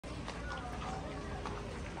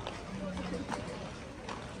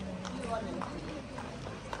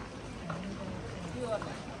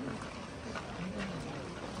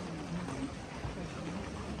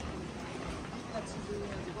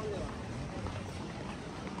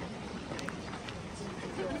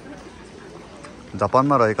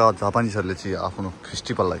जापानमा रहेका जापानिजहरूले चाहिँ आफ्नो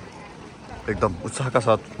फेस्टिभललाई एकदम उत्साहका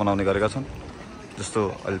साथ मनाउने गरेका छन्। जस्तो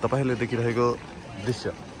अहिले तपाईहरुले देखिरहेको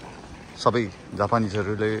दृश्य सबै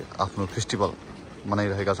जापानिजहरूले आफ्नो फेस्टिभल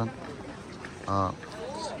मनाइरहेका छन्।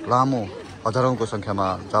 लामो हजारौंको संख्यामा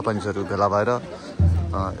जापानिजहरू भेला भएर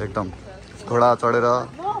एकदम घोडा चढेर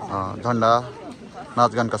झण्डा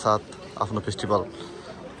नाचगानका साथ आफ्नो फेस्टिभल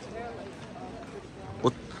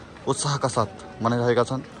उत्साहका साथ मनाइरहेका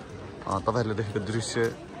छन्। तपाईहरुले देखेको दृश्य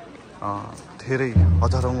धेरै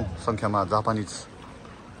हजारौं संख्यामा जापानिज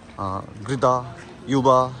वृद्ध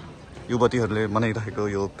युवा युवतीहरूले मनाइरहेको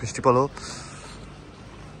यो फेस्टिभल हो।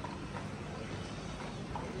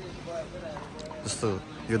 जस्तो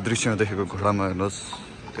यो दृश्यमा देखेको घोडामा हेर्नुहोस्,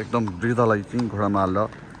 एकदम वृद्धलाई चाहिँ घोडामा हालेर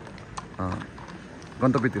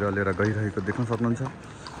गन्तव्यतिर लिएर गइरहेको देख्न सक्नुहुन्छ।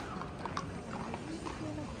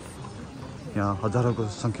 यहाँ हजारौंको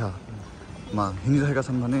संख्यामा हिँडिरहेका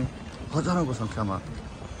छन् भने हजारौंको संख्यामा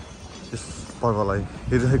यस पर्वलाई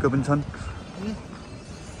हेरिरहेको पनि छन्।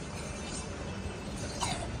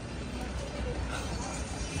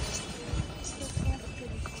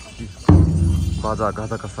 बाजा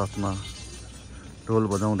गाजाका साथमा ढोल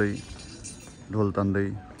बजाउँदै ढोल तान्दै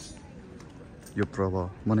यो पर्व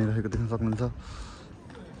मनाइरहेको देख्न सक्नुहुन्छ।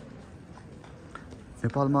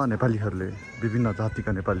 नेपालमा नेपालीहरूले विभिन्न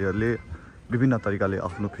जातिका नेपालीहरूले विभिन्न तरिकाले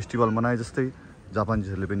आफ्नो फेस्टिभल मनाए जस्तै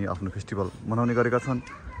जापानिजहरूले पनि आफ्नो फेस्टिभल मनाउने गरेका छन्,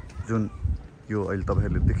 जुन यो अहिले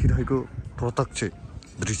तपाईहरुले देखिरहेको प्रत्यक्ष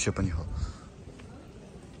दृश्य पनि हो।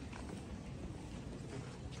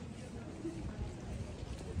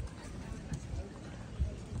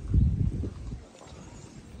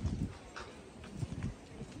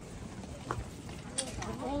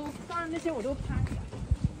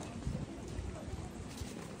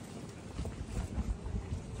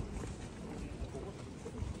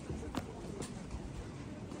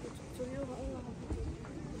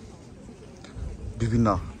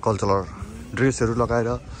 विभिन्न कल्चरल ड्रेसहरू लगाएर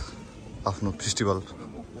आफ्नो फेस्टिभल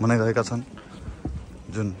मनाइरहेका छन्,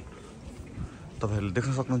 जुन तपाईहरुले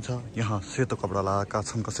देख्न सक्नुहुन्छ। यहाँ सेतो कपडा लगाएका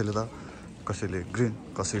छन् कसैले त, कसैले ग्रीन,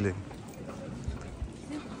 कसैले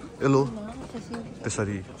येलो,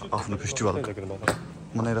 त्यसरी आफ्नो फेस्टिभल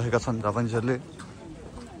मनाइरहेका छन् जापानिजहरूले।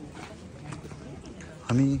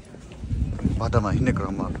 हामी बाटामा हिँड्ने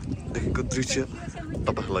क्रममा देखेको दृश्य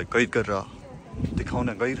तपाईहरुलाई कैद गरेर देखाउन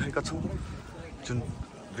गइरहेका छौं, जुन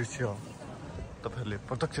दृश्य तपाईहरुले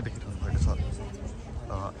प्रत्यक्ष देखिरहनु भएको छ।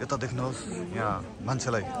 यता देख्नुहोस्, यहाँ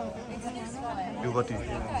मान्छेलाई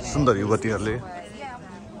सुन्दर युवतीहरूले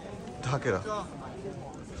ढाकेर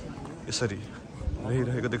यसरी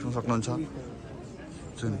ल्याइरहेको देख्न सक्नुहुन्छ।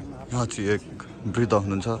 जुन यहाँ चाहिँ एक वृद्ध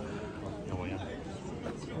हुनुहुन्छ,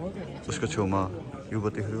 उसको छेउमा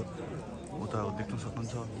युवतीहरू उता देख्न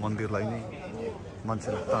सक्नुहुन्छ। मन्दिरलाई नै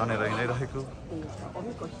मान्छेले तानेर हिँडिरहेको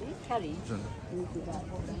जुन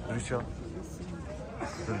दृश्य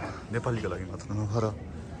जुन नेपालीको लागि मात्र नभएर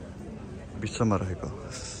विश्वमा रहेको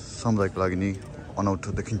समुदायको लागि नै अनौठो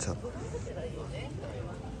देखिन्छ।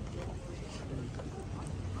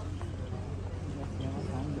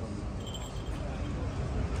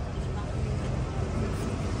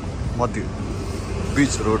 मध्य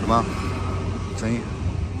बीच रोडमा चाहिँ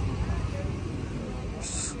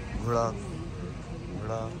घोडा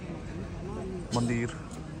मन्दिर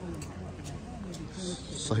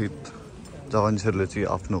सहित जापानिजहरूले चाहिँ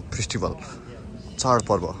आफ्नो फेस्टिभल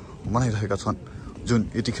चाडपर्व मनाइरहेका छन्, जुन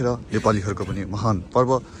यतिखेर नेपालीहरूको पनि महान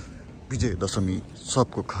पर्व विजय दशमी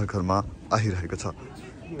सबको घर घरमा आइरहेको छ।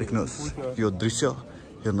 देख्नुहोस् यो दृश्य,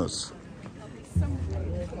 हेर्नुहोस्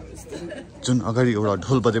जुन अगाडि एउटा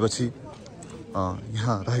ढोल बजेपछि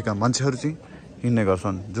यहाँ रहेका मान्छेहरू चाहिँ हिँड्ने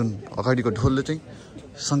गर्छन्, जुन अगाडिको ढोलले चाहिँ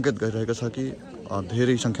संकेत गरिरहेको छ कि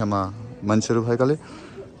धेरै संख्यामा मान्छेहरू भएकाले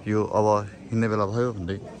यो अब हिँड्ने बेला भयो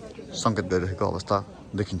भन्दै संकेत गरिरहेको अवस्था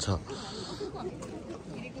देखिन्छ।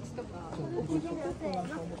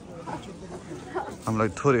 हामीलाई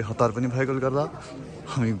थोरै हतार पनि भएकोले गर्दा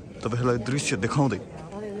हामी तपाईहरुलाई दृश्य देखाउँदै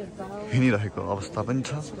हिँडिरहेको अवस्था पनि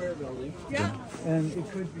छ।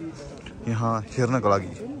 यहाँ हेर्नको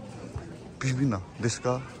लागि विभिन्न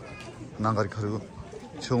देशका नागरिकहरू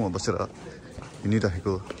छेउमा बसेर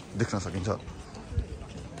हिँडिरहेको देख्न सकिन्छ।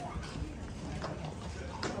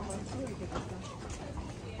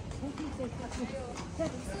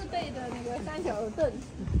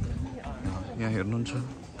 यहाँ हेर्नुहुन्छ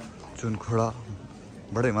जुन घोडा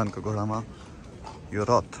बडै मानको घोडामा यो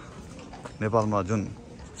रथ, नेपालमा जुन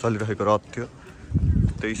चलिरहेको रथ थियो,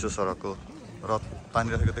 23 सरको रथ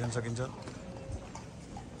तानिरहेको देख्न सकिन्छ।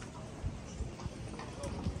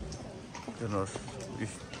 हेर्नुहोस्,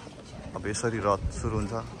 अब यसरी रथ सुरु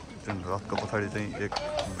हुन्छ, जुन रथको पछाडि चाहिँ एक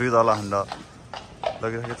वृद्धलाई हान्दा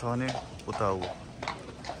लगिरहेको छ भने उता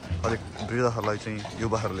अलिक वृद्धहरूलाई चाहिँ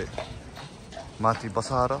युवाहरूले माथि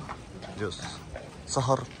बसाएर यो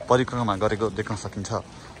सहर परिक्रमा गरेको देख्न सकिन्छ।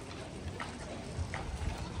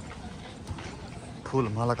 फुल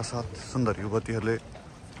मालाका साथ सुन्दर युवतीहरूले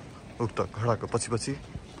उक्त घोडाको पछि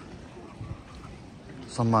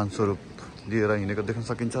सम्मान स्वरूप लिएर हिँडेको देख्न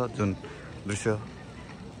सकिन्छ, जुन दृश्य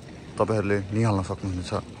तपाईहरूले निहाल्न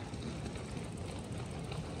सक्नुहुनेछ।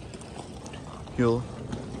 यो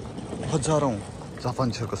हजारौं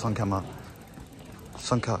जापानीहरूको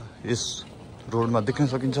सङ्ख्या यस रोडमा देख्न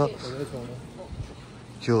सकिन्छ।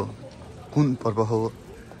 यो कुन पर्व हो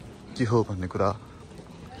के हो भन्ने कुरा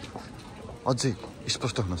अझै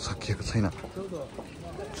स्पष्ट हुन सकिएको छैन।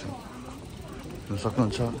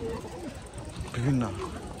 सक्नुहुन्छ विभिन्न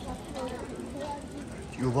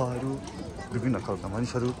युवाहरू, विभिन्न खालका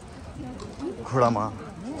मानिसहरू घोडामा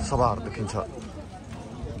सवार देखिन्छ,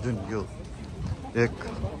 जुन यो एक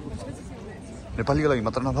नेपालीको लागि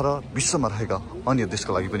मात्र नभएर विश्वमा रहेका अन्य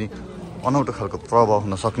देशको लागि पनि अनौठो खालको प्रभाव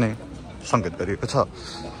हुन सक्ने सङ्केत गरिएको छ।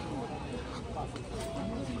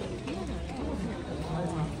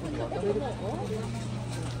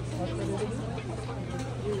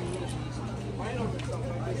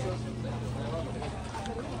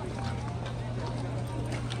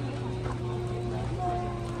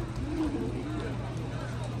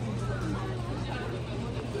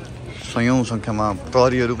 सयौं सङ्ख्यामा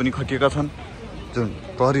प्रहरीहरू पनि खटिएका छन्, जुन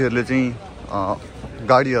प्रहरीहरूले चाहिँ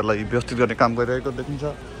गाडीहरूलाई व्यवस्थित गर्ने काम गरिरहेको देखिन्छ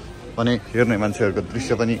भने हेर्ने मान्छेहरूको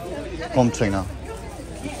दृश्य पनि कम छैन।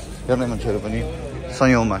 हेर्ने मान्छेहरू पनि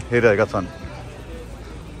सयौंमा हेरिरहेका छन्।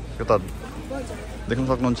 यता देख्न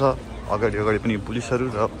सक्नुहुन्छ अगाडि पनि पुलिसहरू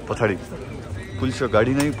र पछाडि पुलिसको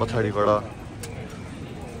गाडी नै पछाडिबाट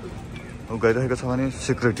गइरहेको छ भने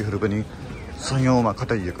सेक्युरिटीहरू पनि सयौंमा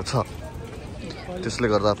खटाइएको छ। त्यसले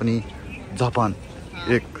गर्दा पनि जापान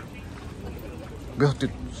एक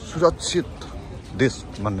व्यवस्थित सुरक्षित देश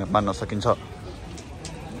मान्न सकिन्छ।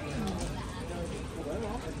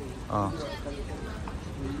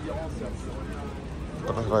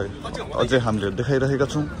 तपाईँलाई अझै हामीले देखाइरहेका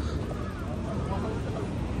छौँ।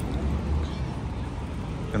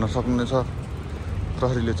 हेर्न सक्नुहुनेछ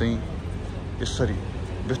प्रहरीले चाहिँ यसरी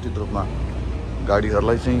व्यवस्थित रूपमा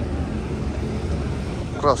गाडीहरूलाई चाहिँ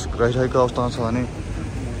क्रस गराइरहेको अवस्थामा छ भने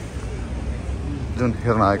जुन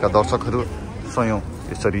हेर्न आएका दर्शकहरू सयौं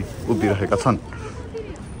यसरी उभिरहेका छन्।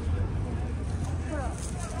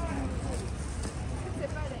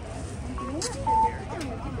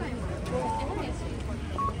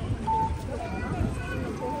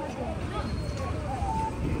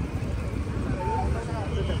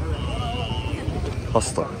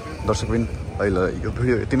 हस्त दर्शकबिन अहिले यो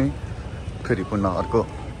भिडियो यति नै। फेरि पुनः अर्को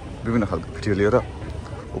विभिन्न खालको भिडियो लिएर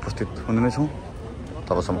उपस्थित हुने नै छौँ।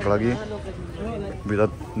 तबसम्मको लागि बिदा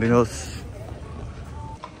दिनुहोस्।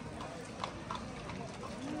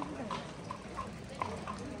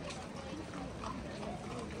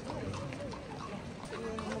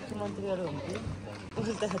 मुख्यमन्त्रीहरू हुन्थे